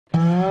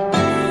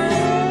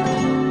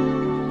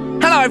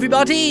Hello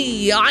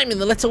everybody, I'm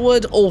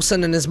InTheLittleWood, also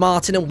known as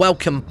Martin, and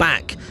welcome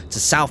back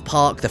to South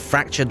Park, The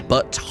Fractured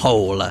But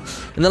Whole.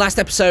 In the last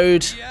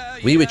episode,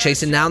 we were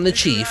chasing down the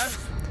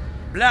chief.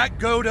 Black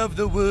goat of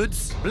the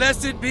woods,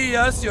 blessed be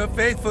us, your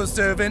faithful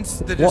servants,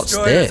 the What's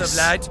destroyers this? of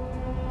light.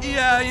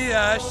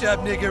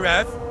 Shub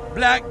Niggurath,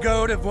 black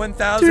goat of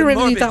 1,000 Do we really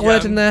morbid need that young,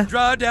 word in there?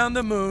 draw down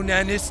the moon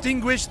and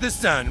extinguish the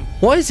sun.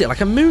 What is it,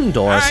 like a moon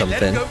door or Alright,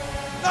 something? let's go.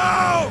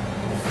 Oh!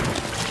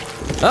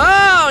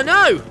 Oh,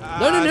 no!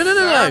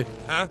 No.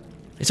 Huh?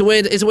 It's a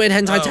weird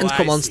hentai tentacle I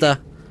see. monster.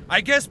 I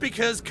guess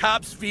because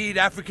cops feed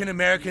African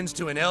Americans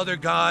to an elder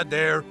god,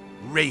 they're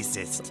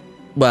racist.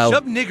 Well,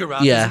 Shub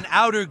Niggurath yeah. is an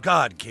outer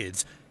god,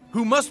 kids,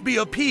 who must be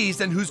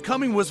appeased and whose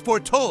coming was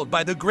foretold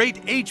by the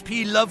great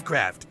H.P.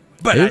 Lovecraft.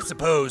 But Who? I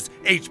suppose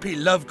H.P.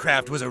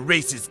 Lovecraft was a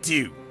racist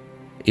too.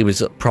 He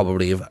was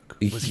probably...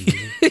 Was he?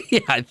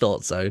 Yeah, I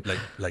thought so.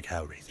 Like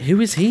how racist? Who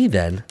is he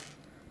then?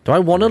 Do I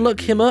want to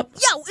look him up?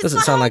 Yo, it's Doesn't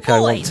my sound like I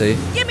homeboy. want to.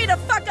 Get me the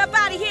fuck up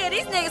out of here.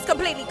 These niggas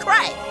completely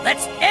cracked.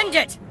 Let's end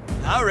it.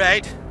 All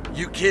right,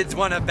 you kids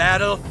want a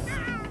battle?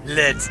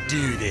 Let's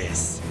do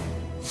this.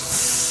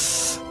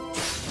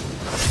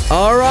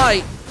 All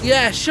right.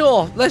 Yeah,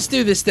 sure. Let's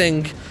do this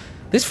thing.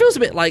 This feels a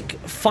bit like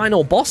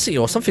Final Bossy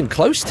or something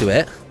close to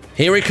it.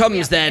 Here he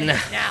comes then.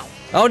 Now.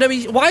 Oh, no,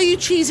 why are you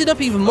cheesing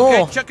up even more?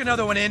 Okay, chuck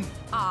another one in.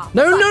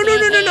 No,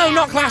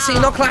 not classy,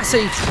 not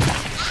classy.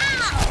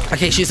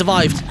 Okay, she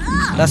survived.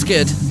 That's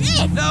good.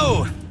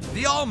 No,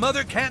 the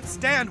All-Mother can't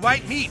stand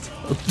white meat.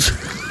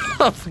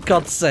 Oh, for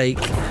God's sake.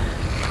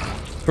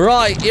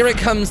 Right, here it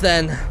comes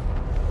then.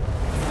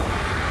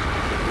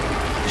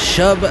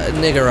 Shub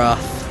Niggurath.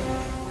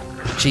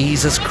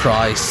 Jesus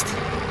Christ.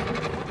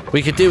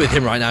 We could do with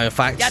him right now, in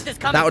fact. Got this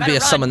coming, That would be a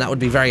better summon, that would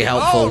be very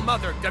helpful.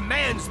 All-Mother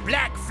demands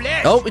black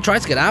flesh. Oh, we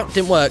tried to get out,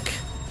 didn't work.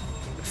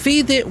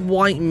 Feed it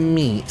white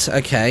meat,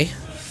 okay.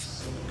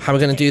 How are we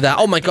going to do that?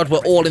 Oh my God, we're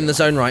all in the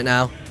zone right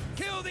now.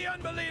 Kill the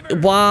unbeliever.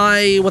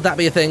 Why would that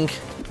be a thing?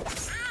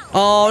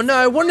 Oh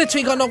no, Wonder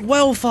Tree got knocked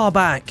well far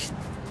back.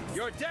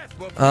 Your death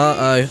will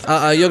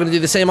You're going to do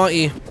the same, aren't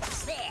you?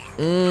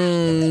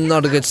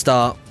 Not a good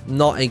start.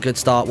 Not a good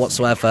start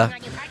whatsoever.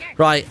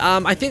 Right,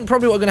 I think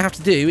probably what we're going to have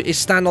to do is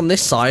stand on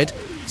this side.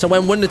 So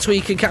when Wonder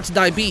Tweak and Captain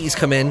Diabetes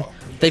come in,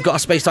 they've got a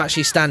space to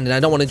actually stand in. I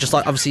don't want to just,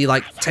 like, obviously,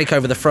 like, take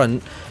over the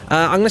front.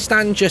 I'm going to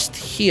stand just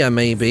here,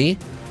 maybe,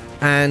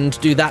 and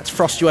do that to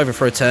frost you over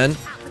for a turn,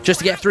 just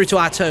to get through to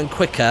our turn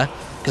quicker,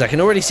 because I can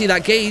already see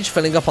that gauge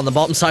filling up on the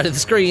bottom side of the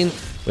screen,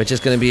 which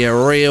is going to be a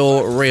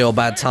real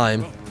bad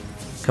time.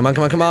 Come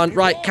on.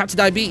 Right, Captain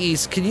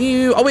Diabetes, can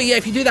you... Oh, wait, yeah,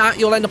 if you do that,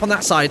 you'll end up on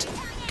that side.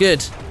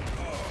 Good.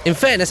 In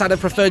fairness, I'd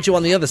have preferred you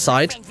on the other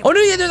side. Oh, no,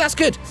 yeah, no, that's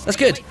good. That's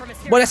good.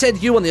 When I said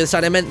you on the other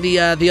side, I meant the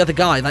other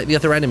guy, like the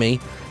other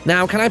enemy.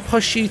 Now, can I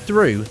push you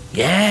through?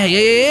 Yeah.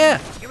 Here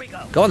we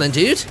go. Go on then,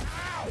 dude.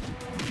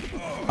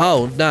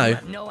 Oh, no.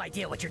 No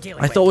idea what you're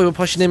dealing I thought we were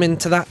pushing him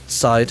into that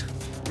side.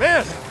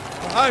 Man,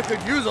 I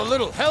could use a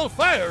little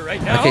hellfire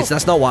right now. Okay, so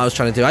that's not what I was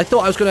trying to do. I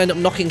thought I was going to end up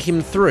knocking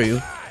him through.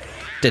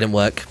 Didn't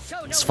work.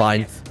 It's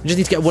fine. We just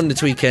need to get Wonder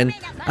Tweak in.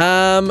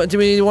 Do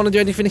we want to do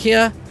anything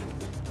here?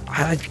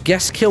 I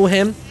guess kill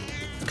him.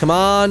 Come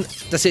on.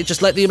 That's it.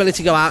 Just let the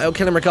ability go out. It'll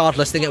kill him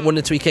regardless. Then get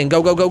Wonder Tweak in.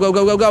 Go. Go.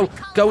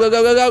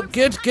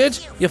 Good.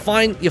 You're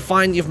fine.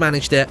 You've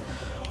managed it.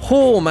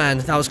 Oh, man.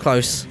 That was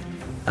close.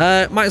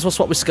 Might as well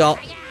swap with Scott.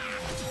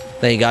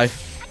 There you go.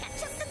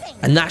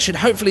 And that should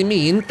hopefully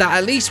mean that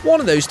at least one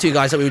of those two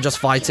guys that we were just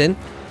fighting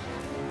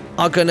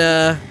are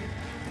gonna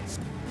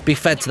be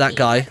fed to that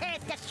guy.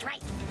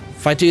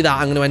 If I do that,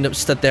 I'm gonna end up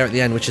stood there at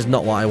the end, which is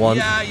not what I want.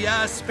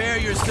 Yeah, spare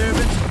your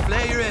servants and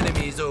flay your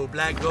enemies, oh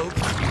black goat.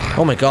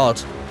 Oh my God.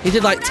 He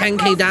did like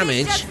 10k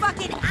damage,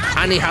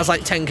 and he has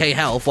like 10k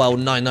health. Well,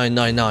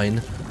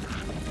 9999.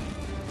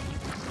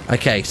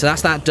 Okay, so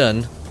that's that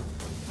done.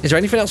 Is there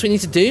anything else we need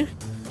to do?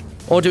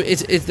 Or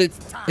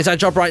is our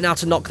job right now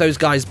to knock those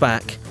guys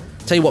back?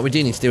 Tell you what we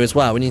do need to do as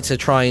well. We need to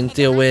try and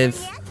deal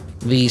with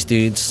these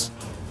dudes.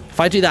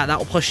 If I do that, that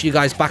will push you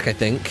guys back, I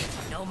think.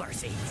 No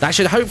mercy. That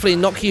should hopefully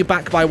knock you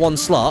back by one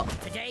slot.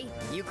 Today,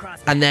 you cross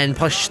And then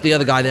push the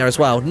other guy there as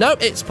well.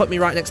 Nope, it's put me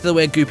right next to the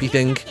weird goopy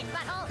thing.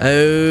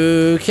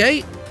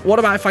 Okay. What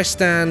about if I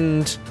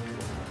stand...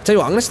 Tell you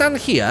what, I'm going to stand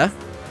here.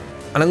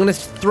 And I'm going to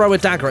throw a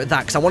dagger at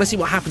that, because I want to see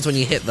what happens when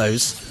you hit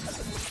those.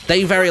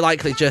 They very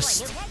likely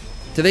just...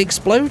 Do they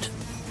explode?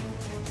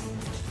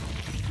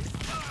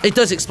 It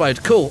does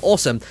explode. Cool.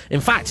 Awesome. In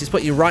fact, it's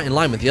put you right in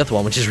line with the other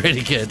one, which is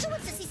really good.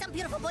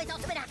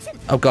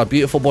 Oh, God.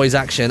 Beautiful boys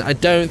action. I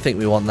don't think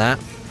we want that.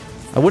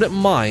 I wouldn't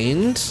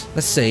mind.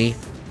 Let's see.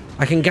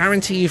 I can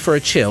guarantee you for a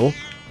chill,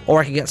 or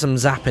I can get some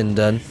zapping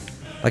done.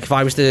 Like if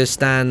I was to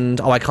stand...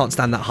 Oh, I can't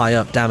stand that high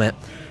up. Damn it.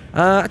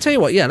 I tell you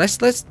what. Yeah,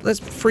 let's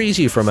freeze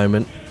you for a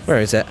moment.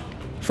 Where is it?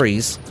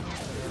 Freeze.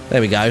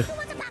 There we go.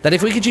 Then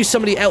if we could use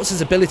somebody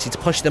else's ability to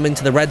push them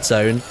into the red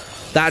zone,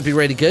 that'd be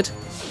really good.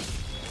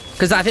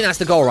 Because I think that's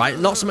the goal, right?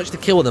 Not so much to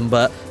kill them,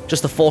 but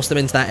just to force them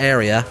into that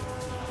area.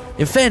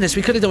 In fairness,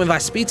 we could have done with our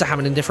speed to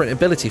having a different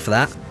ability for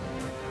that.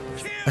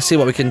 Let's see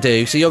what we can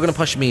do. So you're going to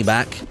push me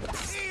back.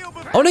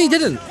 Oh, no, you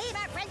didn't.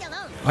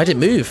 I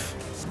didn't move.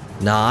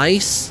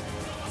 Nice.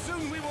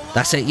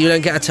 That's it. You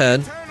don't get a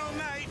turn.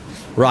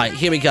 Right,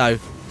 here we go.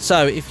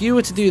 So, if you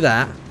were to do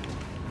that...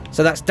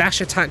 So, that's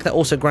dash attack that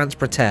also grants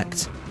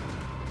protect.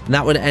 And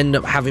that would end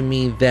up having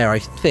me there, I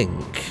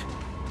think.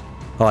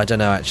 Oh, I don't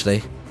know,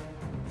 actually.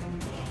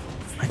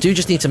 I do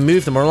just need to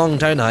move them along,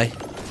 don't I?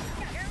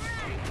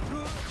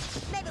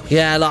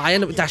 Yeah, like, I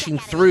end up dashing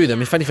through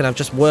them. If anything, I've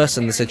just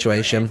worsened the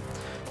situation.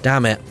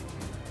 Damn it.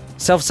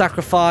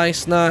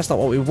 Self-sacrifice. No, that's not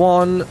what we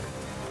want.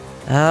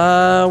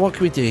 What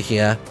can we do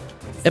here?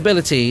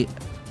 Ability.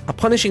 A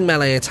punishing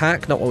melee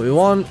attack. Not what we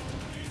want.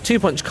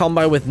 2-punch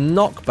combo with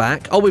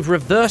knockback. Oh, with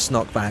reverse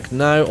knockback.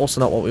 No, also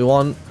not what we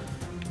want.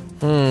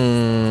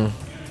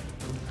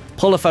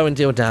 Pull a foe and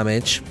deal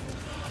damage.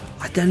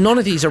 None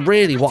of these are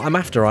really what I'm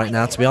after right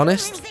now, to be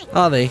honest.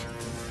 Are they?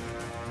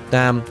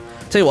 Damn.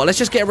 Tell you what, let's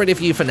just get rid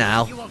of you for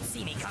now.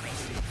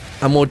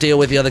 And we'll deal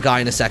with the other guy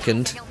in a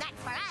second.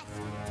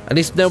 At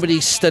least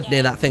nobody stood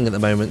near that thing at the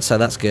moment, so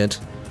that's good.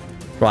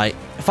 Right,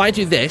 if I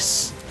do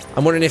this,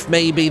 I'm wondering if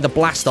maybe the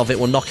blast of it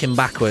will knock him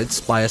backwards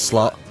by a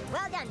slot.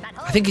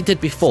 I think it did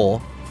before.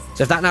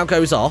 So if that now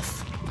goes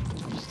off...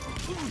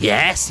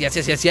 Yes, yes,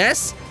 yes, yes,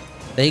 yes.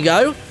 There you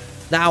go.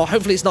 Now,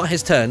 hopefully it's not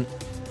his turn.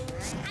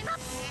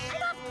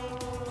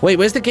 Wait,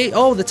 where's the gate?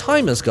 Oh, the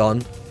timer's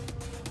gone.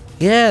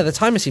 Yeah, the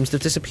timer seems to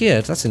have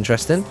disappeared. That's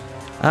interesting.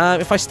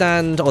 If I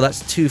stand... Oh, that's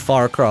too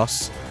far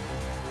across.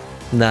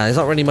 Nah, there's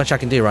not really much I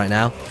can do right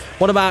now.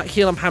 What about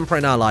heal and pamper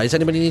and allies?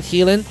 Anybody need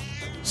healing?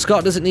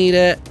 Scott doesn't need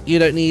it. You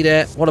don't need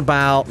it. What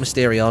about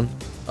Mysterion?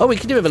 Oh, we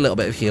can do with a little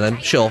bit of healing.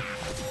 Sure.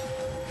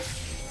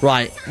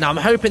 Right. Now, I'm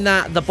hoping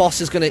that the boss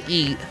is going to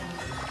eat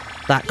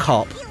that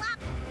cop.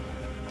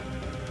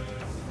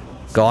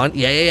 Go on.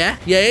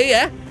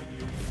 Yeah.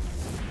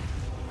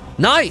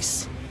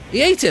 Nice.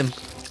 He ate him.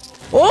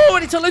 Oh,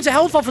 and he took loads of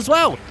health off as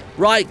well.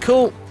 Right,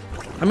 cool.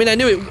 I mean, I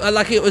knew it,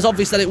 like, it was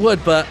obvious that it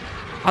would, but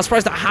I was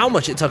surprised at how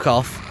much it took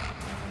off.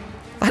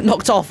 That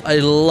knocked off a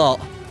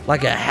lot.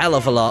 Like a hell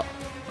of a lot.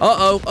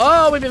 Uh-oh.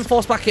 Oh, we've been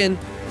forced back in.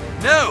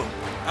 No,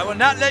 I will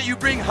not let you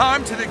bring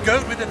harm to the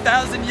goat with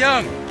 1,000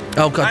 young.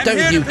 Oh, God,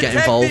 don't you get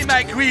involved. Me,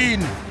 my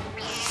queen.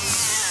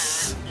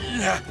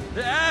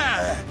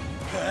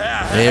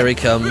 Here he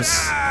comes.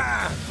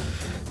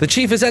 The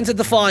chief has entered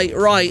the fight.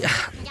 Right.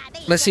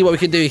 Let's see what we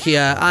can do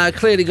here.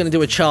 Clearly going to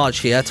do a charge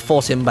here to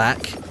force him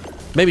back.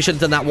 Maybe should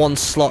have done that one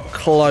slot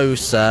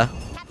closer.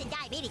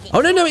 Oh,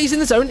 no, he's in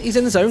the zone. He's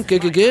in the zone.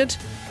 Good.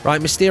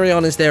 Right,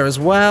 Mysterion is there as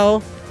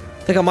well.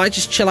 I think I might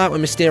just chill out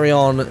with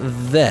Mysterion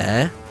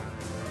there.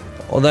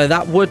 Although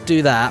that would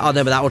do that. Oh,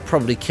 no, but that would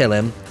probably kill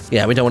him.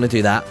 Yeah, we don't want to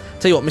do that.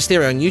 Tell you what,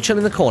 Mysterion, you chill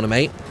in the corner,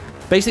 mate.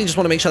 Basically, just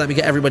want to make sure that we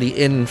get everybody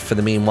in for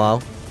the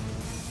meanwhile.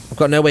 I've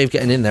got no way of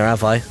getting in there,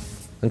 have I?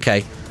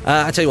 Okay.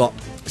 I tell you what,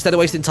 instead of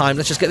wasting time,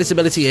 let's just get this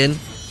ability in.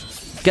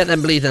 Get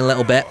them bleeding a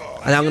little bit.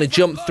 And I'm going to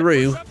jump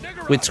through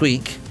with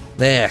Tweak.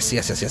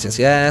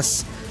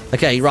 Yes.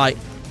 Okay, right.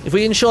 If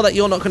we ensure that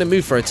you're not going to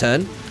move for a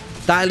turn,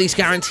 that at least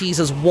guarantees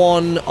us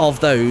one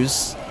of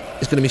those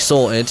is going to be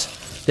sorted.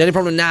 The only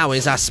problem now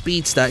is our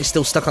speedster is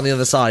still stuck on the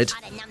other side.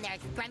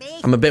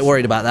 I'm a bit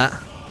worried about that.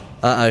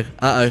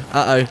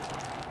 Uh-oh.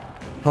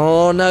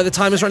 Oh, no, the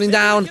timer's running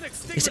down.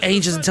 It's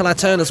ages until our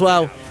turn as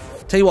well.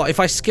 Tell you what, if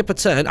I skip a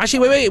turn...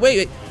 Actually,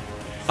 wait.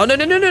 Oh, no.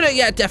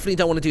 Yeah, definitely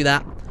don't want to do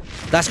that.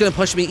 That's going to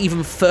push me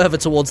even further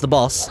towards the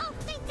boss.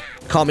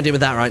 Can't be doing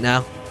with that right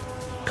now.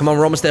 Come on,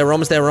 we're almost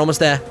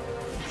there.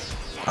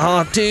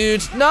 Oh,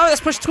 dude. No, let's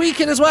push Tweak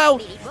in as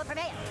well.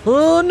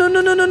 Oh,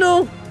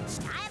 no.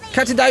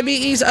 Captain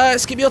Diabetes,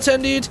 skip your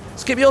turn, dude.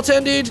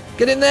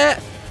 Get in there.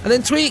 And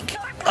then Tweak.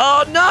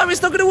 Oh, no,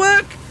 it's not going to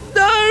work.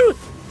 No.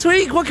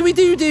 Tweak, what can we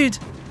do, dude?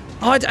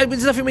 Oh,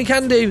 there's nothing we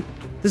can do.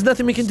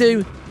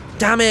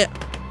 Damn it.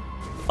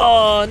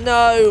 Oh,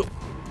 no.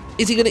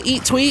 Is he going to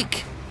eat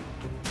Tweak?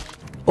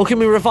 Or can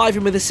we revive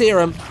him with a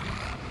serum?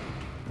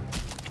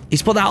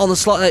 He's put that on the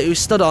slot that he was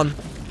stood on.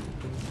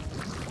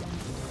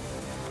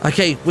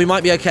 Okay, we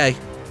might be okay.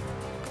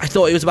 I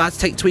thought he was about to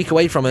take Tweak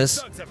away from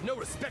us.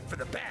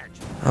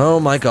 Oh,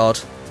 my God.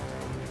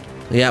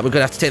 Yeah, we're going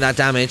to have to take that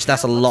damage.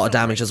 That's a lot of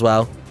damage as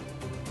well.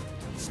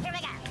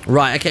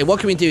 Right, okay, what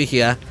can we do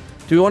here?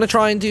 Do we want to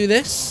try and do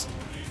this?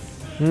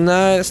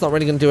 No, that's not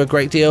really going to do a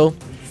great deal.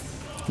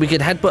 We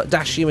could headbutt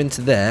dash you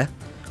into there.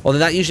 Although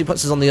that usually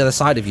puts us on the other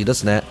side of you,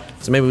 doesn't it?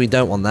 So maybe we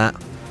don't want that.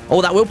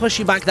 Oh, that will push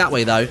you back that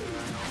way, though.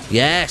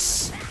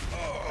 Yes.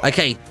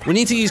 Okay, we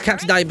need to use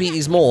Captain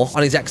Diabetes more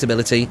on his X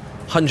ability.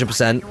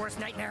 100%.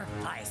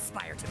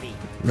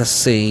 Let's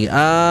see.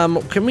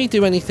 Can we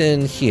do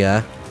anything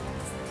here?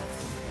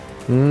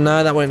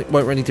 No, that won't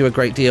really do a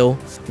great deal.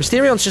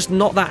 Mysterion's just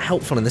not that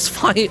helpful in this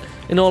fight,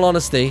 in all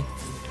honesty.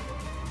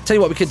 Tell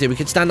you what we could do. We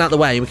could stand out the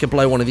way and we could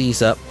blow one of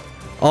these up.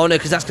 Oh, no,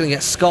 because that's going to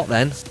get Scott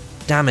then.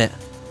 Damn it.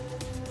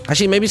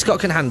 Actually, maybe Scott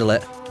can handle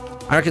it.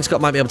 I reckon Scott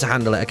might be able to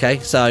handle it, okay?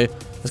 So,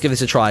 let's give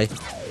this a try.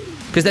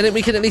 Because then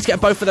we can at least get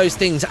both of those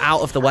things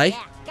out of the way.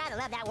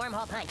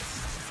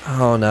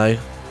 Oh, no.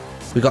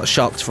 We got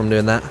shocked from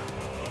doing that.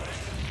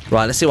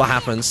 Right, let's see what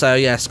happens. So,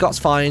 yeah, Scott's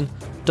fine.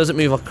 Doesn't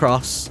move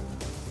across.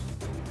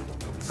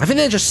 I think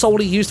they're just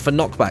solely used for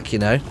knockback, you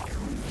know.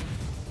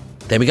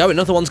 There we go,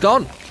 another one's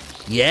gone.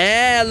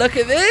 Yeah, look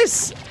at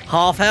this.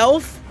 Half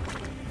health.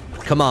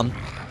 Come on.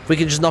 If we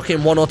can just knock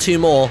in 1 or 2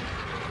 more,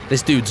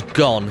 this dude's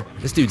gone.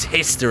 This dude's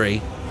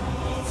history.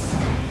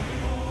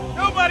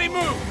 Nobody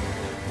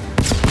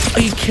move!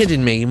 Are you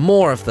kidding me?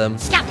 More of them.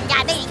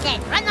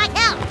 Run like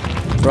hell.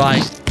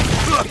 Right.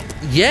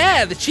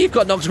 Yeah, the chief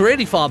got knocked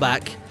really far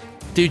back.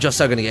 Dude, just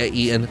so gonna get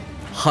eaten.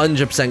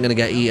 100% gonna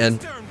get eaten.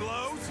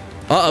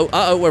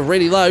 Uh-oh, we're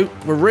really low.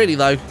 We're really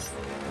low.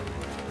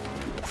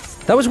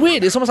 That was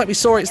weird. It's almost like we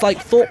saw its, like,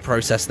 thought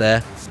process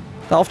there.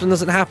 That often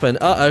doesn't happen.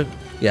 Uh-oh.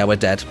 Yeah, we're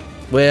dead.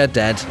 We're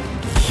dead.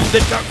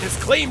 The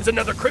darkness claims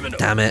another criminal.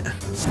 Damn it.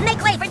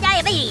 Make way for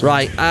diabetes.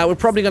 Right, we're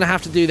probably going to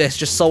have to do this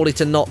just solely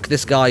to knock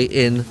this guy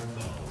in.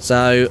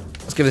 So,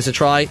 let's give this a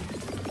try.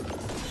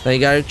 There you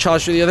go.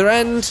 Charge through the other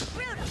end.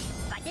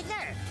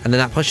 And then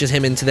that pushes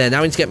him into there.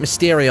 Now we need to get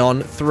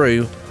Mysterion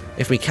through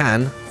if we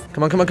can.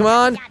 Come on, come on, come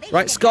on.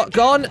 Right, Scott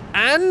gone.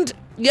 And,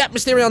 yep,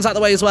 Mysterion's out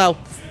the way as well.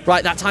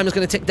 Right, that timer's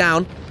going to tick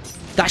down.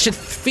 That should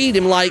feed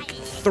him like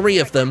 3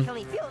 of them.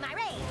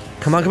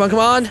 Come on, come on, come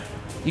on.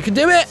 You can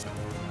do it.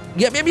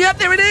 Yep, yep, yep,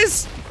 there it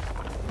is.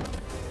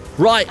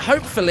 Right,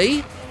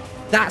 hopefully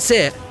that's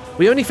it.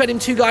 We only fed him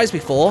 2 guys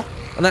before,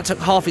 and that took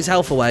half his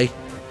health away.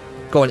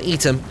 Go on,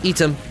 eat him,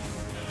 eat him.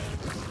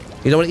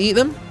 You don't want to eat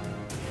them?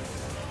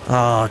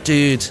 Oh,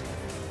 dude.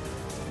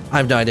 I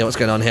have no idea what's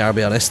going on here, I'll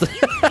be honest.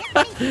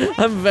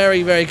 I'm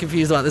very, very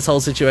confused about this whole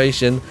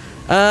situation.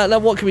 Now,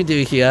 what can we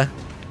do here?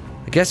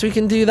 I guess we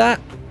can do that.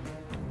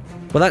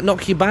 Will that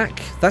knock you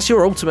back? That's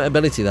your ultimate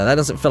ability, though. That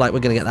doesn't feel like we're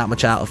going to get that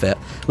much out of it.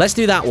 Let's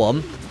do that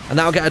one, and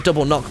that'll get a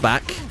double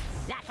knockback.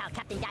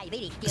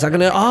 Is that going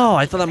to... Oh,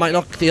 I thought that might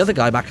knock the other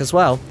guy back as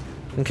well.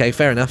 Okay,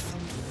 fair enough.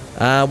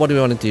 What do we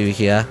want to do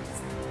here?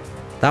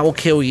 That will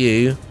kill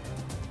you,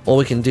 or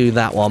we can do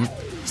that one.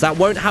 So that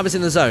won't have us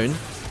in the zone,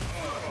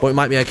 but it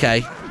might be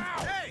okay.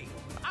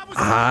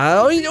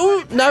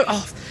 Oh, no.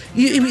 Oh,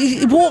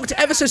 he walked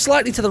ever so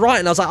slightly to the right,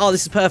 and I was like, oh,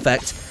 this is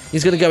perfect.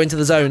 He's going to go into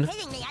the zone.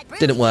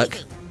 Didn't work.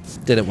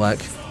 Didn't work.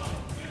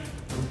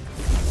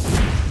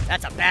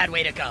 That's a bad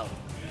way to go.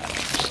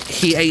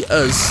 He ate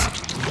us.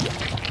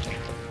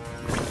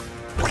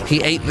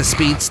 He ate the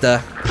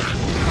speedster.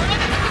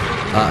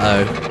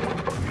 Uh-oh.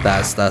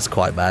 That's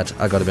quite bad.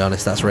 I gotta be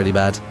honest, that's really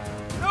bad.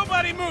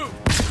 Nobody move!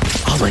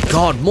 Oh my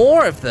god,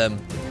 more of them!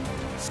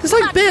 There's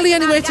like barely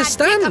anywhere to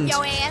stand.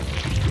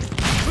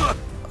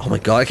 Oh my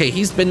god, okay,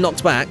 he's been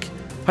knocked back.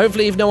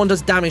 Hopefully if no one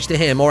does damage to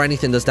him, or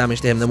anything does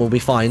damage to him, then we'll be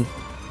fine.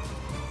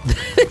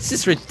 This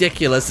is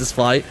ridiculous, this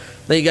fight.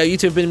 There you go, you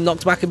two have been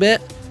knocked back a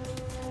bit.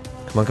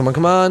 Come on, come on,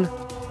 come on.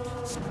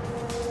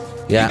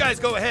 Yeah. You guys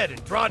go ahead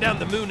and draw down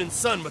the moon and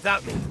sun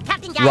without me.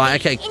 Right,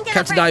 okay,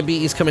 Captain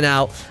Diabetes coming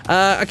out.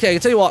 Okay, I'll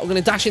tell you what, we're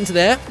going to dash into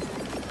there.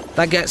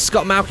 That gets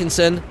Scott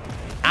Malkinson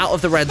out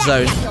of the red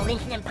zone.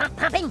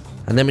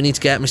 And then we need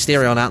to get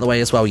Mysterion out of the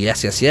way as well.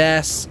 Yes, yes,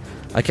 yes.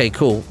 Okay,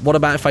 cool. What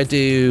about if I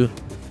do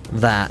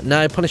that?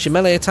 No, punish your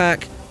melee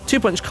attack.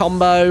 2-punch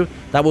combo.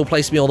 That will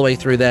place me all the way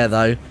through there,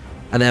 though.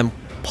 And then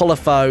pull a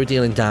foe,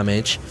 dealing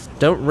damage.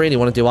 Don't really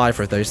want to do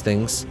either of those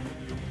things.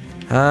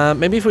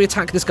 Maybe if we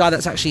attack this guy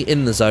that's actually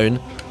in the zone,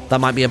 that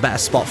might be a better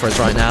spot for us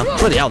right now.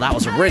 Bloody hell, that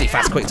was a really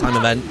fast quick time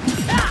event.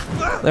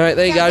 Alright,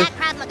 there you go.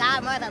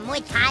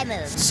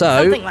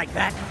 So,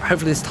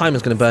 hopefully this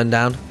timer's going to burn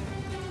down.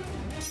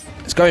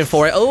 It's going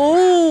for it.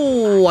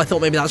 Oh, I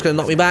thought maybe that was going to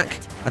knock me back.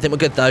 I think we're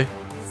good, though.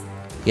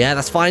 Yeah,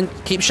 that's fine.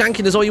 Keep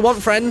shanking us all you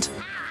want, friend.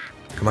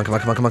 Come on, come on,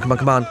 come on, come on, come on,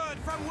 come on.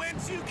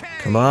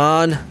 Come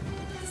on.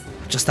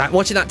 Just that,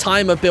 watching that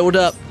timer build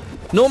up.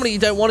 Normally you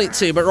don't want it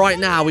to, but right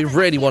now we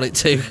really want it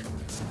to.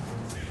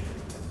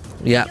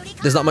 Yeah,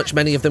 there's not much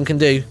many of them can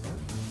do.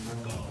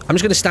 I'm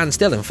just going to stand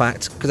still, in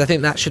fact, because I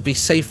think that should be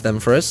safe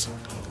then for us.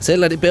 So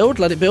let it build,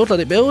 let it build,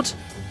 let it build.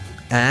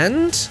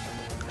 And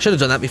I should have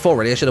done that before,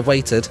 really. I should have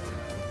waited.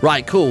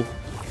 Right, cool.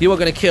 You are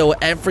going to kill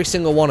every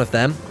single one of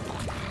them.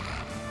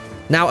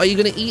 Now, are you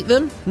going to eat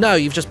them? No,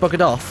 you've just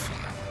buggered off.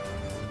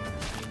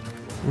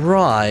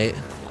 Right.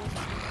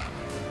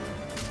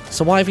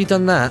 So why have you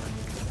done that?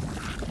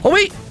 Oh,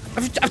 wait!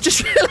 I've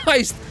just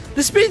realised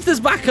the speedster's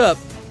back up.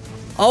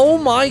 Oh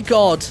my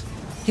god.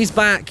 He's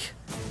back.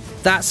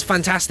 That's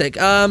fantastic.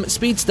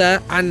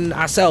 Speedster and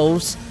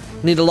ourselves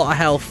need a lot of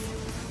health.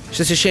 It's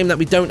just a shame that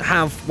we don't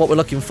have what we're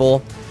looking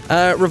for.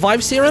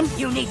 Revive serum?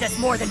 You need this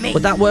more than me.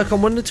 Would that work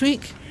on Wonder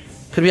Tweak?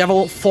 Could we have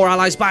all 4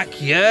 allies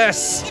back?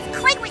 Yes!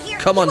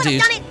 Come on,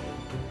 dude.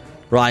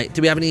 Right,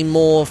 do we have any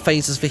more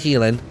phases for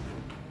healing?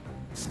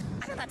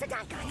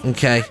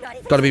 Okay,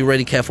 got to be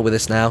really careful with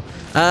this now.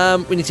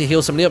 We need to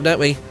heal somebody up, don't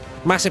we?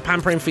 Massive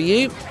pampering for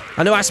you.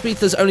 I know our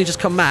speedster's only just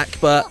come back,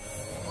 but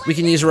we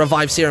can use a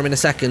revive serum in a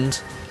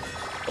second.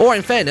 Or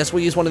in fairness,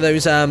 we'll use one of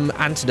those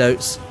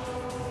antidotes.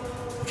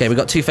 Okay, we've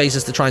got 2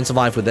 phases to try and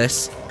survive with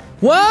this.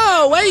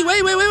 Whoa!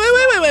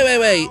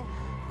 Wait.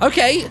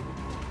 Okay.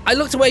 I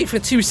looked away for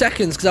 2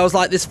 seconds because I was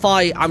like, this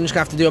fight, I'm just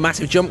going to have to do a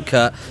massive jump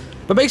cut.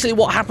 But basically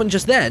what happened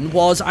just then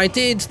was I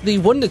did the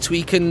Wonder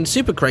Tweak and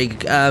Super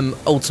Craig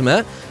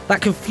ultimate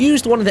that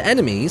confused one of the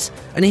enemies,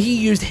 and he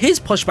used his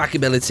pushback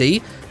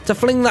ability to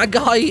fling that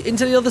guy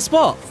into the other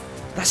spot.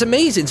 That's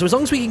amazing. So as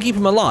long as we can keep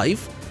him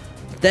alive,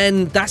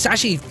 then that's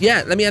actually,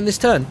 yeah, let me end this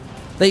turn.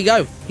 There you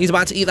go. He's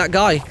about to eat that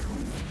guy.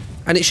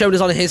 And it showed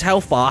us on his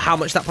health bar how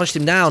much that pushed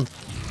him down.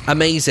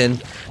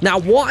 Amazing. Now,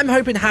 what I'm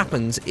hoping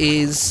happens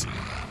is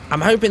I'm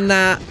hoping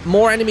that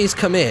more enemies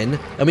come in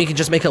and we can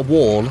just make a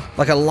wall,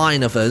 like a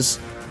line of us,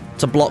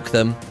 to block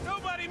them.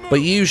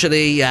 But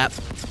usually, yeah,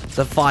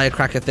 the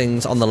firecracker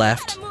thing's on the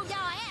left.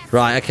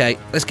 Right, okay.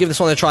 Let's give this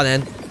one a try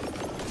then.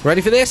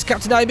 Ready for this,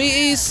 Captain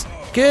Diabetes?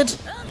 Good.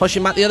 Push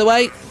him back the other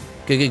way.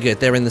 Good, good, good.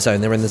 They're in the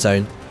zone. They're in the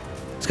zone.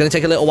 It's going to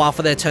take a little while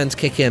for their turn to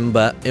kick in,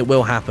 but it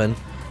will happen.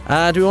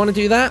 Do we want to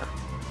do that?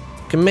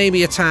 Can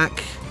maybe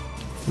attack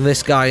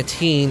this guy a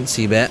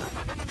teensy bit.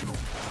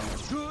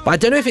 But I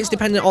don't know if it's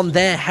dependent on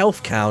their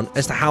health count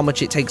as to how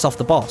much it takes off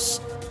the boss.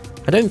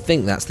 I don't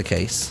think that's the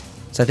case.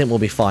 So I think we'll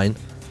be fine.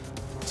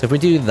 So if we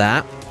do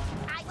that,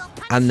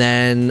 and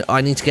then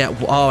I need to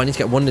get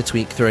Wonder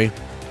Tweak through.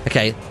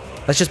 Okay,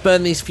 let's just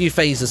burn these few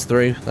phases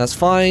through. That's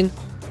fine.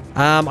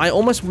 I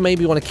almost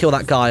maybe want to kill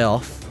that guy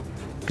off,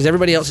 because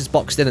everybody else is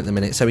boxed in at the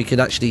minute, so we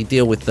could actually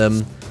deal with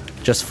them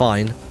just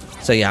fine.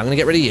 So yeah, I'm going to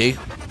get rid of you.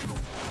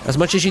 As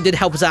much as you did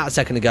help us out a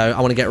second ago, I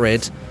want to get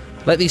rid.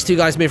 Let these two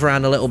guys move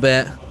around a little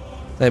bit.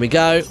 There we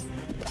go.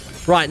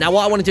 Right, now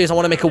what I want to do is I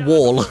want to make a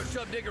wall.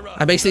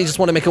 I basically just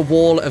want to make a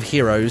wall of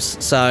heroes.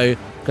 So, I'm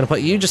going to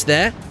put you just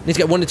there. Need to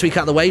get Wonder Tweak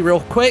out of the way real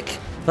quick.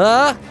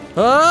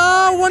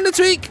 Wonder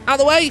Tweak out of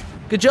the way.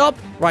 Good job.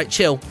 Right,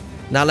 chill.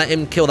 Now let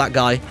him kill that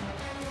guy.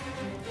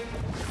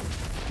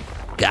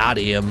 Got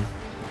him.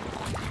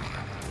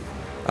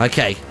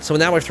 Okay, so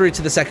now we're through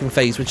to the second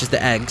phase, which is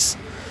the eggs.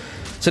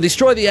 So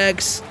destroy the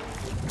eggs.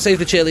 Save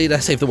the cheerleader.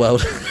 Save the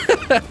world.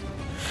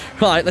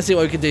 Right, let's see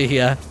what we can do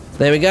here.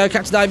 There we go,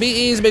 Captain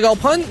Diabetes, big old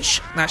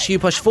punch. That's you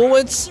push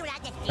forwards.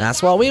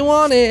 That's what we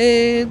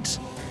wanted.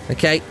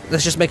 Okay,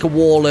 let's just make a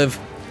wall of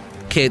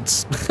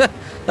kids that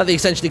they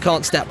essentially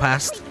can't step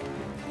past.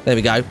 There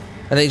we go. And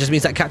then it just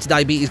means that Captain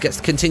Diabetes gets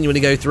to continually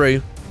go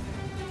through.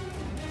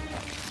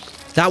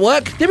 Did that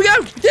work? There we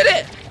go! Did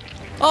it!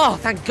 Oh,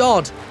 thank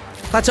God.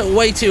 That took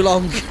way too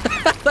long.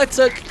 That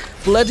took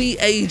bloody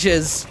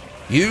ages.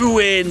 You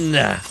win!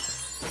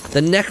 The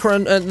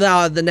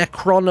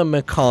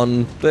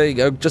Necronomicon. There you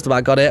go, just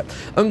about got it.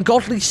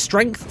 Ungodly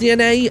Strength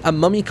DNA, a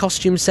mummy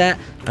costume set,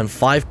 and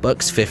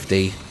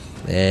 $5.50.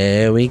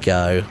 There we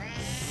go.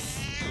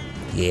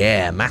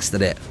 Yeah,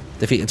 mastered it.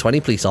 Defeated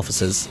 20 police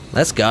officers.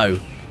 Let's go.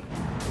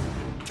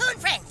 Coon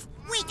friends,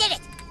 we did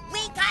it. We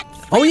got.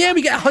 Oh yeah,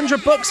 we get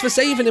 $100 for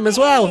saving him as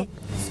well.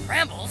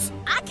 Scrambles?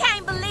 I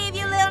can't believe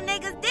you little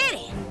niggas did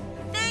it.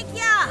 Thank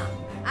y'all.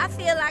 I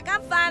feel like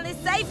I'm finally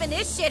safe in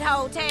this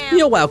shithole town.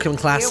 You're welcome,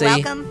 Classy. You're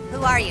welcome.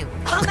 Who are you?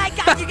 Oh my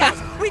God, you guys!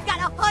 We've got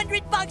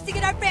 $100 to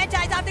get our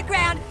franchise off the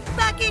ground.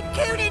 Fucking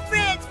Coon and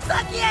friends.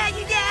 Fuck yeah,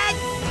 you guys!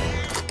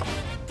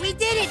 We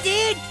did it,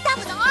 dude. That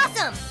was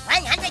awesome.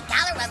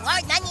 $100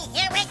 reward money.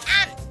 Here we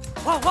come.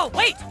 Whoa, whoa,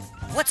 wait!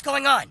 What's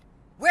going on?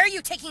 Where are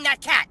you taking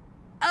that cat?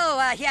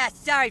 Oh, yeah,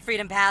 sorry,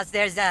 Freedom Pals.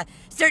 There's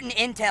certain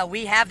intel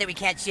we have that we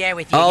can't share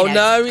with you. Oh you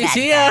know, no, he's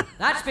here.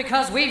 That's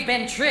because we've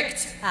been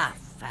tricked. Ah,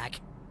 fuck.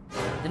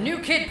 The new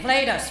kid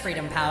played us,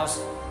 Freedom Pals.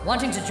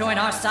 Wanting to join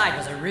our side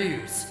was a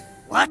ruse.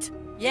 What?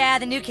 Yeah,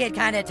 the new kid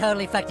kinda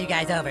totally fucked you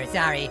guys over,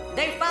 sorry.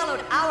 They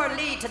followed our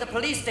lead to the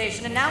police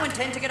station and now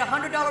intend to get a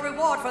 $100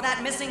 reward for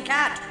that missing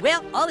cat.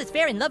 Well, all is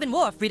fair in love and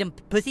war, Freedom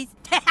Pussies.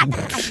 I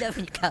love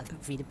when you call them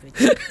Freedom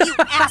Pussies. You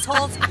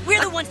assholes!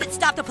 We're the ones that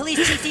stopped the police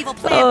chief's evil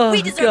plan. Oh,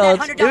 We deserve God.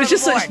 that $100 It was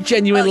just reward. such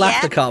genuine Oh,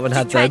 laughter yeah? Cartman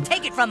had Just try then. and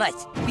take it from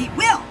us. We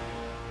will!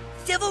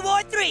 Civil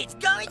War 3, it's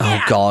going Oh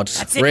down! God,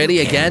 That's it, really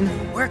new kid.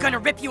 again? We're gonna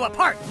rip you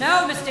apart.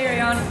 No,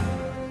 Mysterion.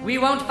 We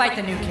won't fight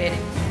the new kid.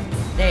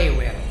 They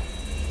will.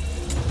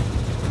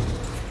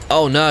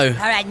 Oh no.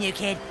 Alright, new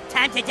kid,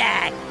 time to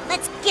die.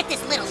 Let's get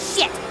this little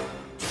shit!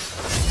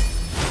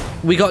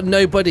 We got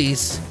no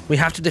buddies. We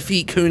have to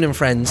defeat Coon and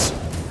friends.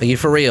 Are you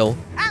for real?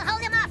 I'll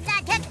hold him off,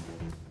 sidekick!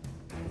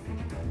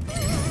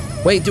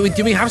 Wait, do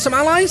we have some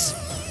allies?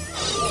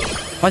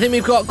 I think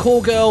we've got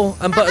Call Girl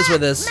and Butters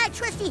with us. My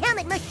trusty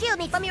helmet must shield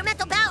me from your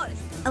mental powers!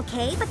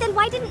 Okay, but then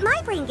why didn't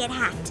my brain get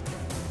hacked?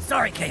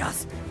 Sorry,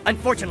 Chaos.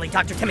 Unfortunately,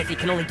 Dr. Timothy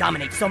can only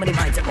dominate so many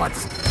minds at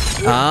once.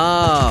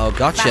 Oh, Faster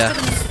gotcha.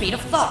 than the speed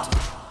of thought.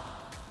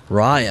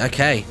 Right,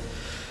 okay.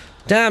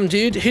 Damn,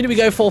 dude. Who do we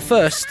go for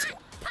first?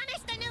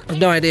 I've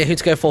no idea who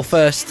to go for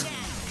first.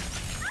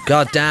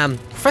 God damn.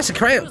 Professor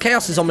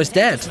Chaos is almost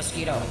dead.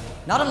 Mosquito.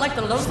 Not unlike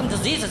the loathsome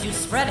diseases you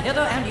spread hither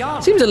and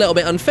yon. Seems a little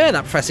bit unfair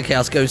that Professor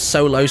Chaos goes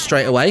so low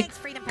straight away.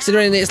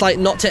 Considering it's like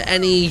not to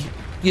any,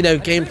 you know,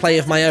 gameplay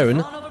of my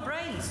own. All over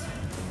brains.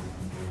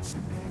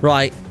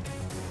 Right.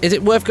 Is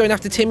it worth going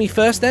after Timmy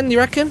first then, you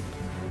reckon?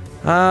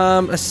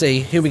 Let's see.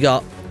 Who we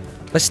got?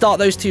 Let's start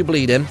those two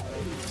bleeding.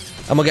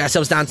 And we'll get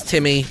ourselves down to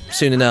Timmy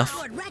soon enough.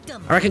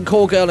 I reckon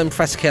Call Girl and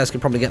Professor Chaos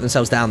could probably get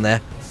themselves down there.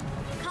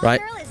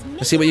 Right.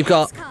 Let's see what you've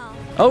got.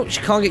 Oh,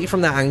 she can't get you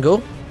from that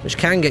angle. which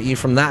can get you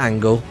from that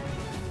angle.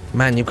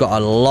 Man, you've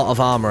got a lot of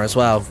armor as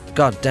well.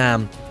 God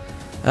damn.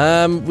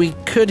 We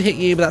could hit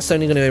you, but that's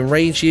only going to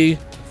enrage you.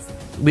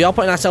 We are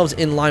putting ourselves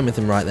in line with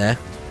him right there.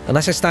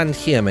 Unless I stand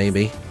here,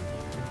 maybe.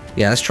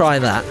 Yeah, let's try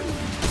that.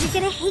 You're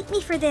gonna hate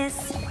me for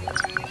this.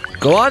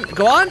 Go on,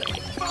 go on. Dude,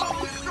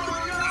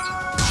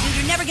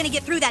 you're never gonna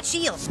get through that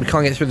shield. We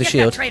can't get through the Get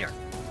shield. that traitor.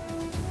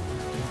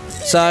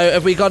 So,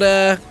 have we got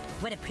to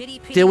What a pretty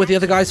deal with the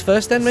other guys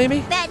first then,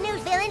 maybe? Bad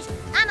news, villains.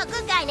 I'm a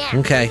good guy now.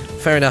 Okay,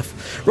 fair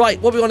enough. Right,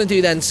 what we want to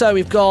do then. So,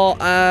 we've got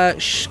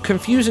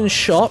Confuse and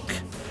Shock.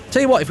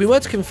 Tell you what, if we were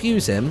to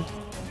confuse him,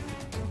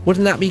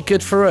 wouldn't that be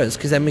good for us?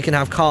 Because then we can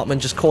have Cartman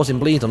just causing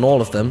bleed on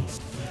all of them.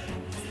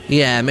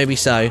 Yeah, maybe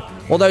so.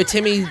 Although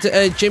Jimmy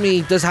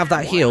does have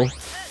that heal.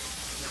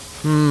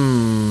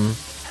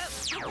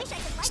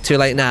 It's too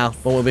late now,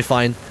 but we'll be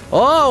fine.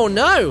 Oh,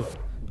 no!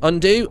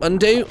 Undo,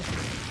 undo.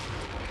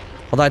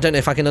 Although I don't know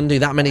if I can undo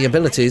that many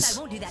abilities.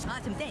 won't do that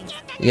awesome thing.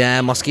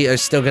 Yeah,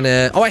 Mosquito's still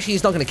gonna... Oh, actually,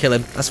 he's not gonna kill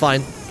him. That's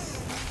fine.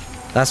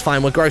 That's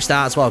fine. We're grossed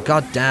out as well.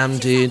 God damn,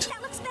 dude.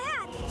 That looks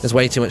bad. There's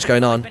way too much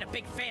going on. Been a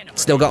big fan of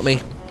Still got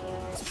me.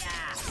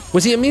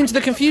 Was he immune to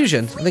the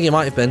confusion? I think he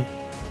might have been.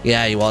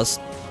 Yeah, he was.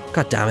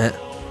 God damn it.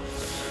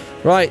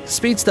 Right,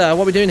 Speedster,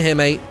 what are we doing here,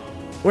 mate?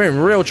 We're in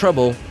real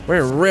trouble.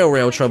 We're in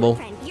real trouble.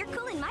 Friend, you're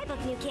cool in my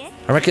book, new kid.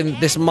 I reckon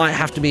this might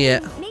have to be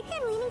it. Maybe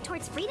I'm leaning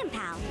towards Freedom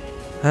Pal.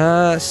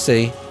 Let's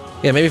see.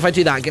 Yeah, maybe if I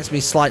do that, it gets me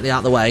slightly out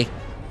of the way.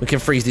 We can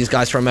freeze these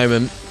guys for a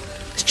moment.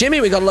 It's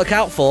Jimmy we got to look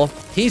out for.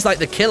 He's like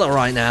the killer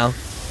right now.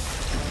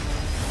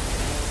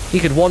 He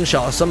could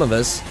one-shot some of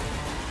us.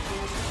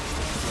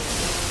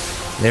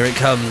 There it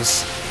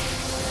comes.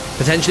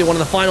 Potentially one of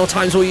the final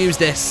times we'll use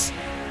this.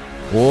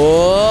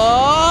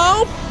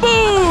 Whoa!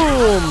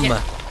 Boom!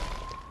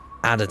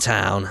 Out of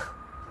town.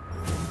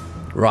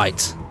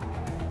 Right.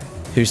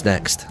 Who's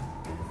next?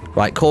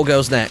 Right, Call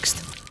Girl's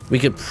next. We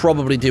could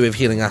probably do with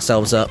healing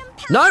ourselves up.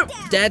 No!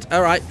 Dead.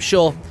 Alright,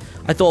 sure.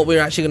 I thought we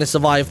were actually going to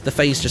survive the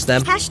phase just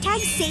then. Hashtag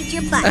saved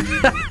your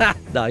butt.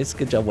 Nice.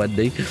 Good job,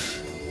 Wendy.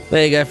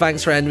 There you go.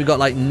 Thanks, friend. We've got,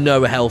 like,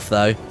 no health,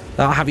 though.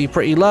 That'll have you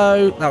pretty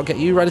low. That'll get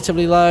you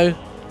relatively low.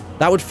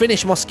 That would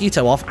finish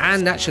Mosquito off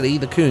and, actually,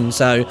 the Coon.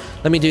 So,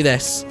 let me do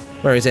this.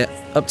 Where is it?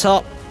 Up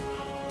top.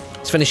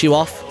 Let's finish you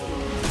off.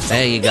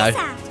 There you go. Peace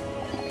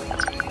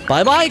out.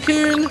 Bye-bye,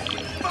 Coon.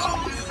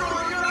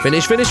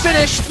 Finish, finish,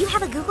 finish. You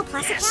have a Google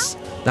Plus Yes.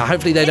 account? Now,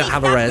 hopefully they don't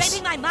have a Stop res.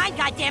 raping my mind,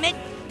 goddammit!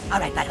 All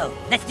right, butthole,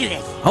 let's do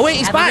this. Oh, wait,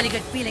 he's I have back. a really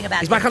good feeling about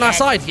He's back on our this,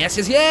 side. Yes,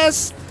 yes,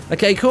 yes.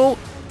 Okay, cool.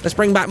 Let's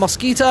bring back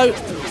Mosquito.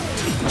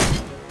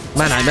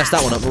 Man, I messed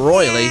that one up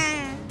royally.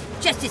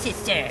 Justice is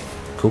served.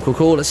 Cool, cool,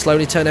 cool. Let's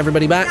slowly turn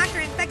everybody back.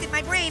 Doctor infected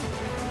my brain,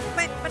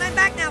 but I'm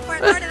back now for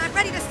it, Lord, and I'm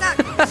ready to stop.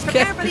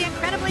 Prepare for the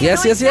incredibly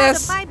Yes, annoying yes, sound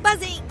yes. of my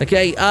buzzing.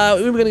 Okay, who are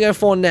we going to go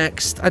for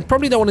next? I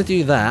probably don't want to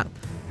do that,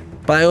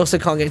 but I also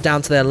can't get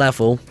down to their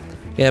level.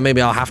 Yeah,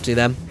 maybe I'll have to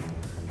then.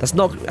 That's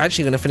not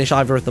actually going to finish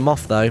either of them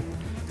off, though.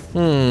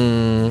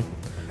 Tell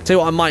you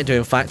what I might do,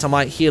 in fact. I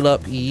might heal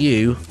up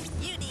you.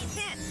 You need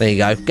this. There you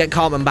go. Get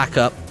Cartman back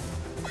up.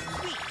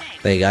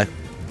 There you go.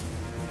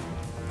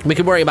 We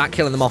can worry about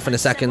killing them off in a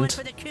second.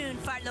 For the coon,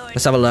 fart lord.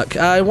 Let's have a look.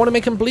 Want to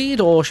make them bleed,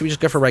 or should we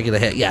just go for a regular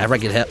hit? Yeah,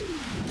 regular hit.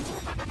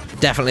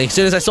 Definitely. As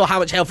soon as I saw how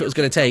much health it was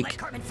going to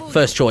take,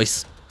 first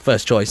choice.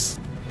 First choice.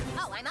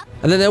 Oh, I'm up.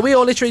 And then are we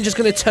all literally just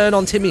going to turn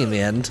on Timmy in the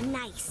end?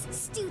 Nice.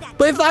 Stew that.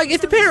 But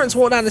if the parents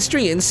walk down the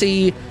street and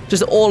see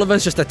just all of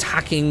us just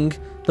attacking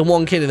the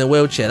one kid in the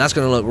wheelchair, that's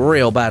going to look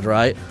real bad,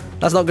 right?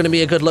 That's not going to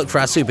be a good look for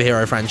our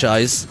superhero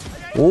franchise.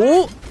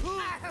 Ooh.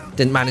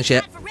 Didn't manage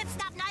it. For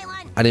ripstop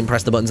nylon. I didn't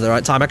press the buttons at the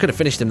right time. I could have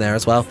finished him there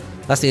as well.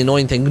 That's the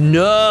annoying thing.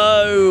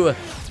 No!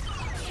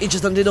 He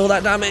just undid all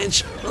that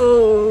damage.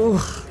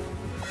 Oh.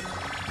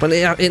 But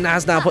it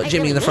has now put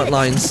Jimmy in the front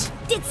lines.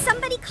 Did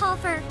somebody call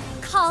for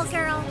Call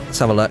Girl? Let's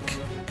have a look.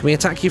 Can we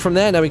attack you from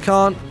there? No, we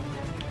can't.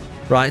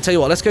 Right, tell you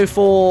what. Let's go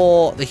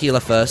for the healer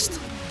first.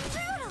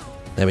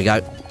 There we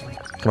go.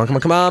 Come on, come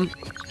on, come on.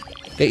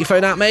 Get your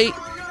phone out, mate.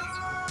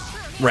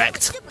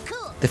 Wrecked.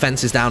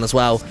 Defense is down as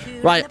well.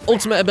 Right,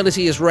 ultimate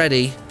ability is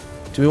ready.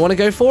 Do we want to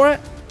go for it?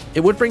 It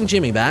would bring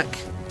Jimmy back.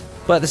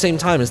 But at the same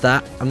time as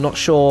that, I'm not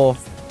sure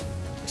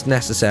it's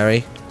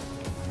necessary.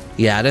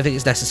 Yeah, I don't think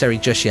it's necessary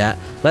just yet.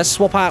 Let's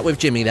swap out with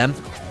Jimmy then.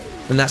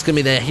 And that's going to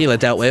be their healer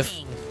dealt with.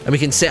 And we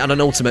can sit on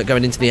an ultimate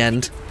going into the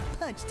end.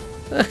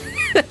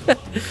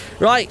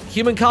 Right,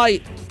 Human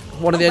Kite.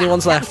 One of the only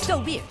ones That was left.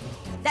 so weird.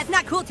 That's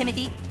not cool,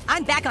 Timothy.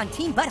 I'm back on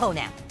Team Butthole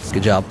now.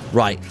 Good job.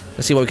 Right,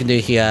 let's see what we can do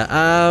here.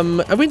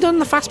 Have we done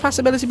the fast pass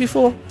ability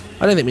before?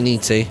 I don't think we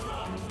need to.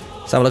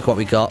 Let's have a look what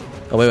we got.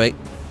 Oh, wait.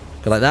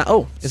 Go like that.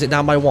 Oh, is it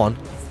down by 1?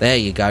 There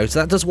you go. So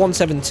that does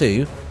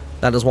 172.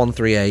 That does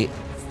 138.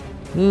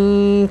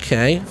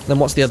 Okay. Then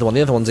what's the other one?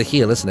 The other one's a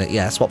heal, isn't it?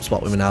 Yeah, swap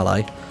spot with an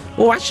ally.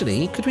 Oh,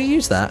 actually, could we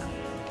use that?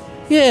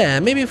 Yeah,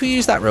 maybe if we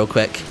use that real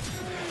quick.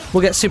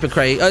 We'll get Super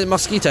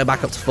Mosquito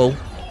back up to full.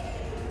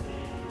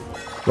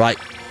 Right.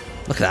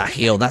 Look at that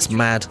heal. That's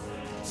mad.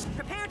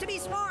 Prepare to be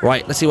swarmed.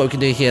 Right, let's see what we can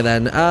do here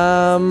then.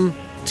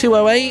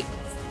 208.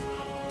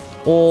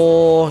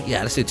 Or,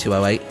 yeah, let's do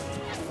 208.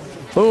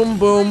 Boom,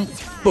 boom,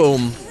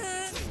 boom.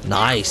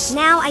 Nice.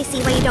 Now I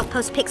see why you don't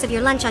post pics of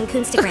your lunch on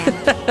Coonstagram.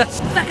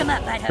 Fuck him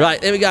up, butthole.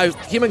 Right, there we go.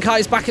 Human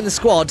Kai's back in the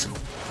squad.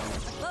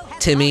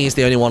 Timmy is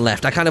the only one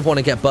left. I kind of want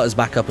to get Butters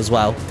back up as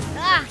well.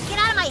 Get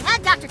out of my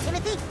head, Dr.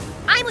 Timothy.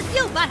 I'm with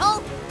you,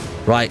 butthole.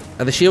 Right,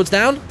 are the shields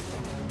down?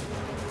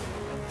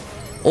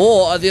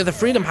 Or are the other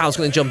Freedom Pals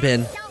going to jump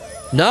in?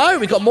 No,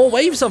 we got more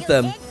waves of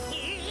them.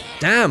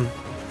 Damn.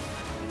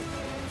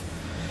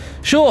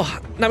 Sure,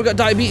 now we've got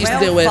diabetes to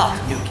deal with.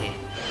 Fought, new kid.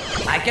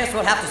 I guess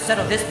we'll have to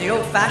settle this the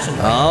old-fashioned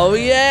way. Oh,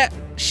 yeah.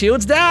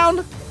 Shields down.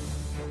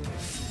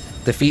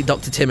 Defeat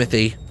Dr.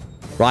 Timothy.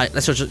 Right,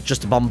 let's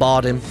just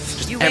bombard him.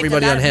 Just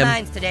everybody on him.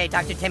 Mines today,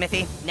 Dr.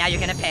 Timothy. Now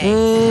you're gonna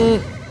pay.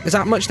 Is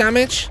that much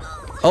damage?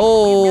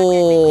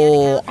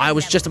 Oh, I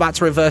was just about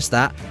to reverse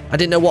that. I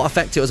didn't know what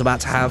effect it was about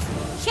to have.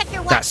 Check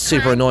your watch, That's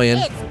super son. annoying.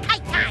 It's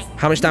kite time.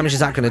 How much damage is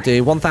that going to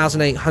do?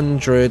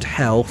 1,800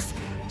 health.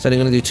 It's only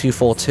going to do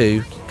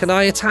 242. Can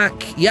I attack?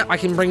 Yep, I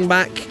can bring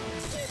back.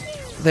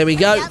 There we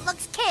go. That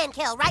looks can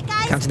kill, right,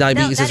 guys? Captain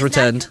Diabetes has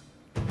returned.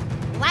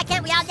 Why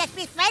can't we all just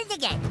be friends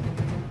again?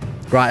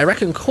 Right, I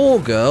reckon Core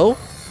Girl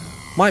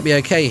might be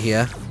okay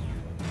here.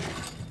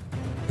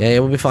 Yeah,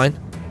 we'll be fine.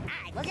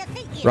 Alright, we'll just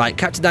think Right,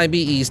 Captain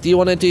Diabetes, do you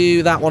want to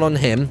do that one on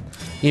him?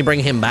 You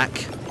bring him back.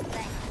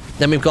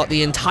 Then we've got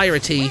the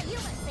entirety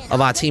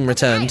of our team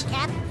returned.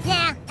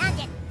 Yeah, I'll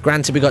get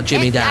Granted, we got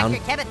Jimmy It's down.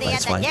 Dr. Timothy That's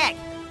at the fine. deck.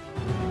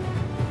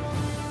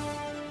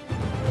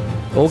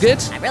 All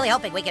good? I'm really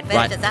hoping we can finish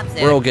Right, this up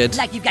soon. we're all good.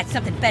 Like you've got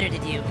something better to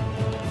do.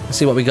 Let's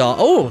see what we got.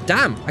 Oh,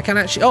 damn. I can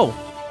actually...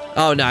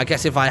 Oh, no, I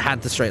guess if I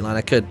had the straight line,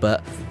 I could,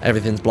 but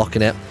everything's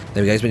blocking it.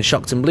 There we go. He's been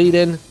shocked and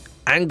bleeding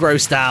and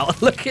grossed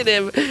out. Look at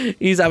him.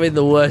 He's having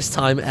the worst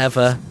time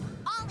ever.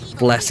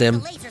 Bless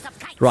him.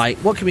 Right,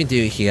 what can we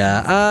do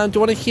here? Do you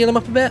want to heal him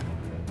up a bit?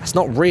 That's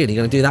not really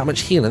going to do that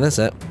much healing, is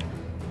it?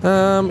 We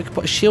can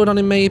put a shield on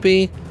him,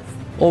 maybe.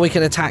 Or we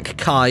can attack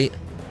Kite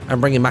and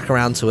bring him back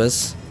around to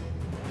us.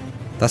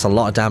 That's a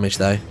lot of damage,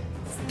 though.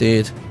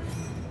 Dude.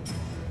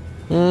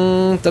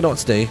 Don't know what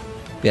to do.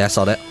 Yeah,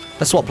 sod it.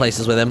 Let's swap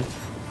places with him.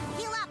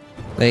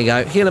 There you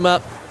go. Heal him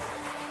up.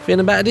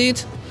 Feeling better,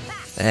 dude?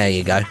 There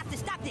you go.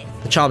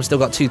 The charm's still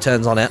got 2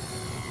 turns on it.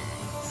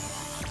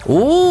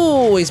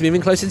 Ooh, he's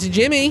moving closer to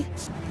Jimmy.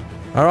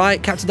 All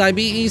right, Captain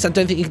Diabetes. I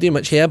don't think you can do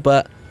much here,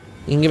 but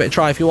you can give it a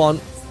try if you want.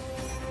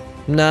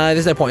 No,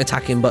 there's no point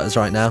attacking Butters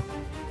right now.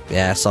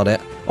 Yeah, sod it.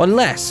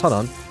 Unless, hold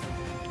on.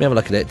 Let me have a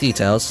look at it.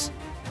 Details.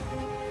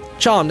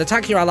 Charmed.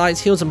 Attack your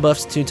allies. Heals and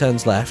buffs. 2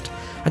 turns left.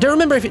 I don't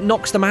remember if it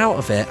knocks them out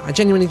of it. I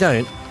genuinely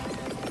don't.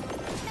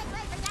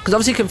 Because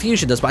obviously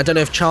Confusion does, but I don't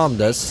know if Charm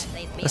does.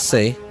 Let's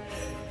see.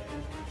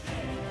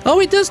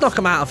 Oh, it does knock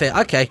them out of it.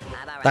 Okay.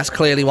 That's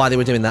clearly why they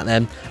were doing that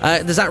then.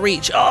 Does that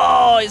reach?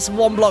 Oh, it's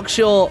 1 block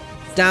short.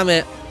 Damn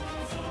it.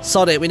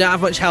 Sod it. We don't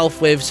have much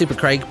health with Super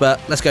Craig, but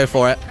let's go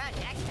for it.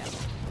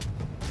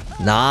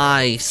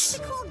 Nice.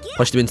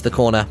 Pushed him into the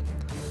corner.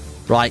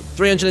 Right,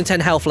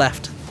 310 health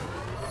left.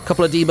 A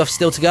couple of debuffs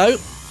still to go.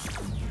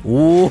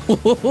 Ooh.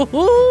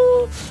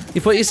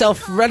 You put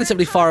yourself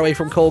relatively far away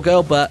from Call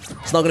Girl, but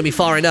it's not going to be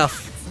far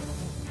enough.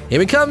 Here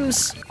he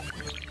comes.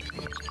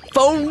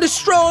 Phone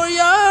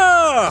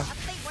Destroyer.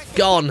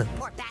 Gone.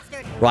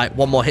 Right,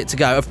 1 more hit to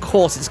go. Of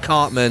course, it's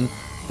Cartman.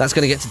 That's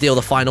going to get to deal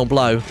the final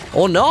blow.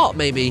 Or not,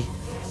 maybe.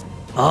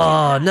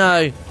 Oh,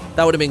 no.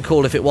 That would have been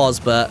cool if it was,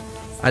 but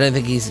I don't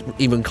think he's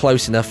even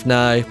close enough.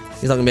 No,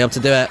 he's not going to be able to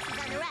do it.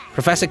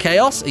 Professor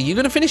Chaos, are you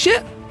going to finish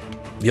it?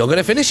 You're going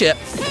to finish it.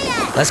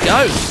 Let's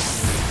go.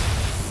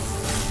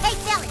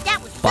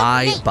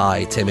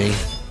 Bye-bye, Timmy.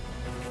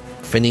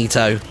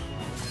 Finito.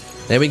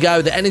 There we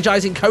go, the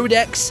Energizing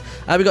Codex.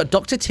 We got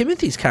Dr.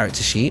 Timothy's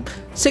character sheet.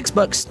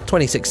 $6,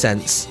 26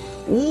 cents.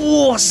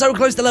 Ooh, so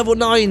close to level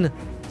 9.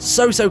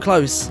 So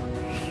close.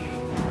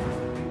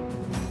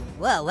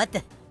 Whoa,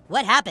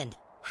 what happened?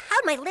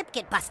 How'd my lip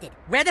get busted?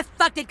 Where the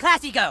fuck did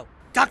Classy go?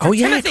 Dr. Oh,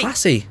 yeah, Timothy!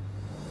 classy.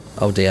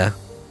 Oh, dear.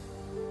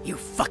 You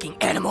fucking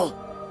animal!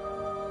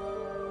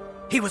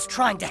 He was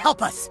trying to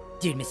help us!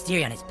 Dude,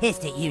 Mysterion is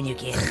pissed at you, new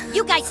kid.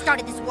 You guys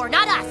started this war,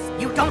 not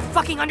us! You don't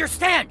fucking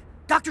understand!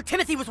 Dr.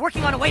 Timothy was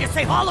working on a way to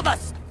save all of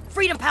us!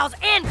 Freedom Pals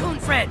and Coon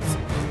Friends!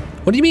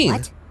 What do you mean?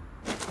 What?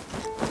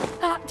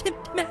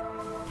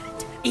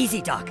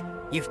 Easy, Doc.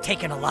 You've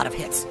taken a lot of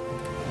hits.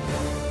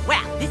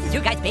 Wow, this is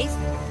your guys' base?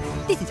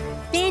 This is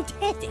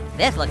fantastic.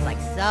 This looks like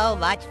so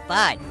much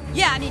fun.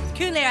 Yeah, I mean,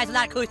 Coon Lair has a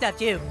lot of cool stuff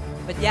too.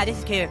 But yeah, this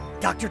is cool.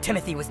 Dr.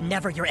 Timothy was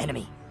never your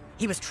enemy.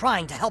 He was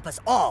trying to help us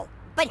all.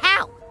 But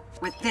how?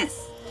 With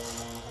this.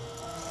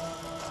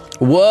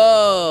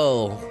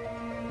 Whoa.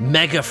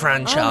 Mega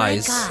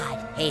franchise. Oh my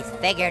god, he's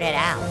figured it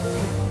out.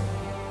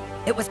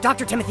 It was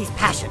Dr. Timothy's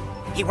passion.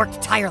 He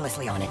worked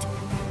tirelessly on it.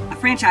 A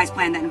franchise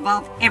plan that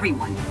involved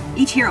everyone.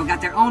 Each hero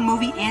got their own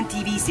movie and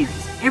TV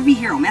series. Every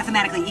hero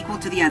mathematically equal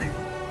to the other.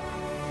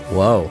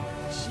 Whoa.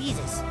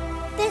 Jesus,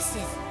 this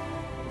is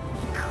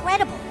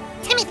incredible.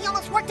 Timothy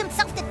almost worked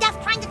himself to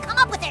death trying to come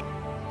up with it.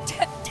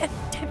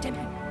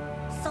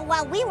 So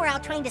while we were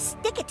out trying to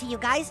stick it to you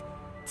guys,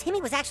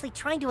 Timmy was actually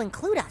trying to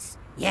include us.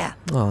 Yeah.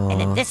 Aww. And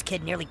then this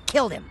kid nearly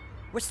killed him.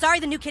 We're sorry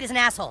the new kid is an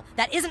asshole.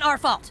 That isn't our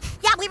fault.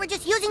 Yeah, we were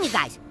just using you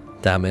guys.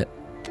 Damn it.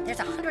 There's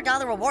a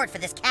 $100 reward for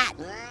this cat.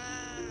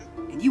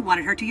 And you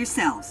wanted her to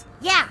yourselves.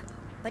 Yeah,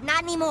 but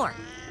not anymore.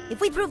 If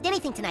we proved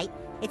anything tonight,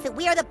 it's that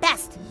we are the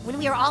best when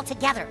we are all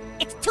together.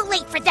 It's too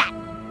late for that.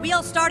 We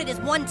all started as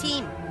one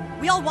team.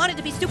 We all wanted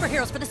to be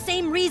superheroes for the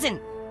same reason.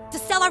 To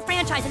sell our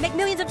franchise and make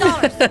millions of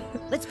dollars.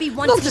 Let's be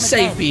one Not team to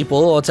save again. people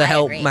or to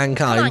help Agree.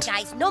 mankind. Come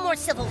on, guys, no more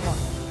civil war.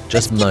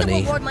 Just Let's money. Give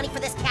the reward money for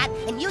this cat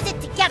and use it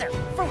together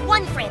for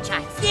one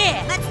franchise.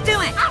 Yeah, let's do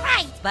it. All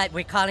right. But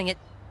we're calling it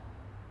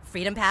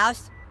Freedom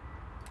Pals.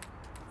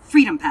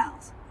 Freedom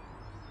Pals.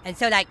 And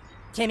so, like,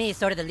 Timmy is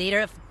sort of the leader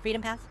of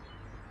Freedom Pals?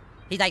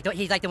 He's like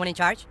the one in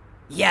charge?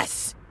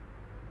 Yes!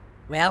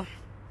 Well,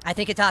 I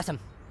think it's awesome.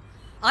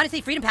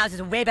 Honestly, Freedom Pals is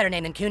a way better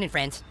name than Coon and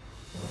Friends.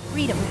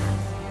 Freedom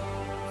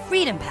Pals.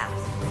 Freedom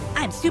Pals.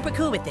 I'm super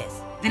cool with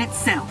this. Then it's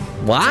settled.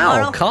 Wow,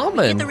 Tomorrow, we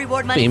Carmen. get the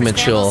reward money Being for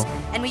mature.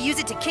 scrambles, and we use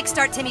it to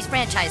kickstart Timmy's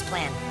franchise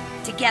plan.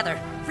 Together.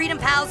 Freedom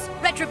Pals,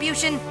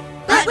 retribution,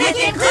 But with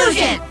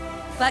inclusion!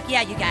 Fuck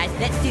yeah, you guys.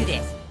 Let's do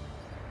this.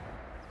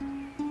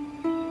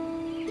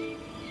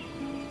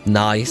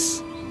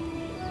 Nice.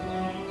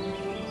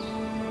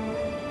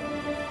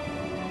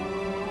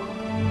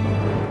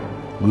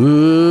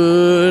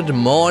 Good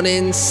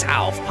morning,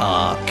 South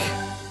Park.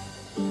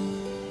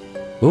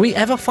 Will we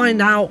ever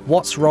find out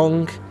what's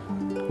wrong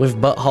with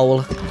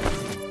Butthole?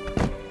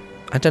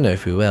 I don't know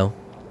if we will.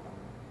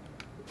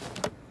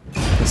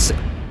 Let's see.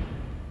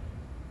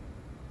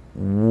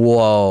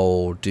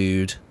 Whoa,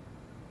 dude.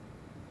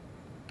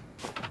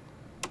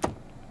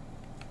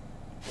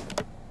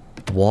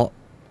 What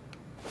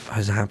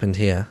has happened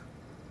here?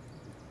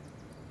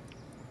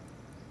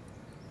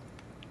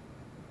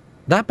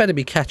 That better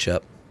be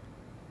ketchup.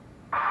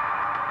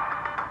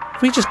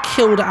 We just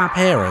killed our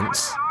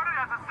parents.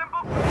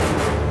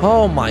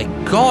 Oh my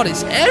god,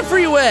 it's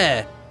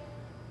everywhere!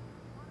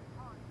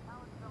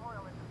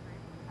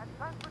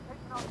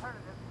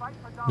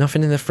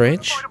 Nothing in the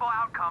fridge?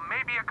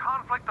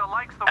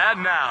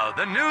 And now,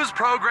 the news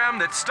program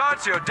that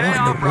starts your day What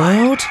in off the right.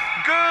 world?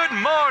 Good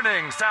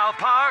morning, South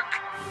Park.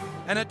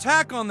 An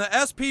attack on the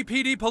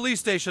SPPD police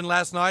station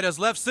last night has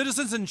left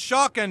citizens in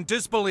shock and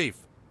disbelief.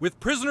 With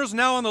prisoners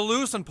now on the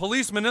loose and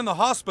policemen in the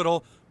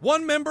hospital,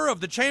 one member of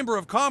the Chamber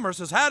of Commerce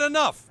has had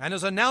enough and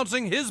is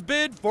announcing his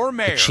bid for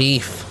mayor.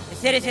 Chief. The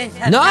citizens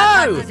of No! South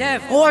Park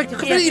deserve Oh, I to feel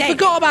completely safe.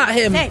 forgot about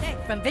him. Safe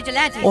from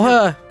vigilantes Or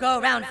her. who go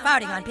around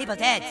farting on people's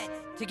heads.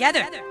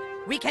 Together,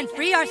 we can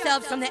free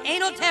ourselves from the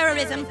anal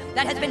terrorism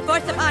that has been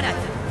forced upon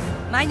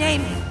us. My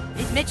name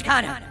is Mitch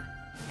Connor,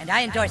 and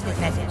I endorse this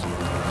message.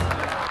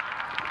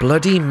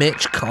 Bloody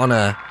Mitch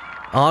Connor.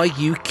 Are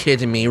you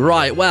kidding me?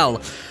 Right,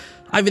 well,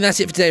 I think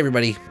that's it for today,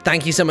 everybody.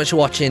 Thank you so much for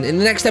watching. In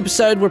the next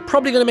episode, we're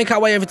probably going to make our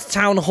way over to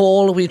Town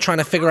Hall. We're trying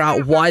to figure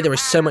out why there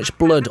is so much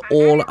blood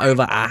all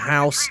over our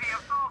house.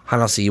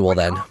 And I'll see you all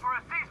then.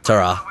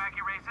 Ta-ra.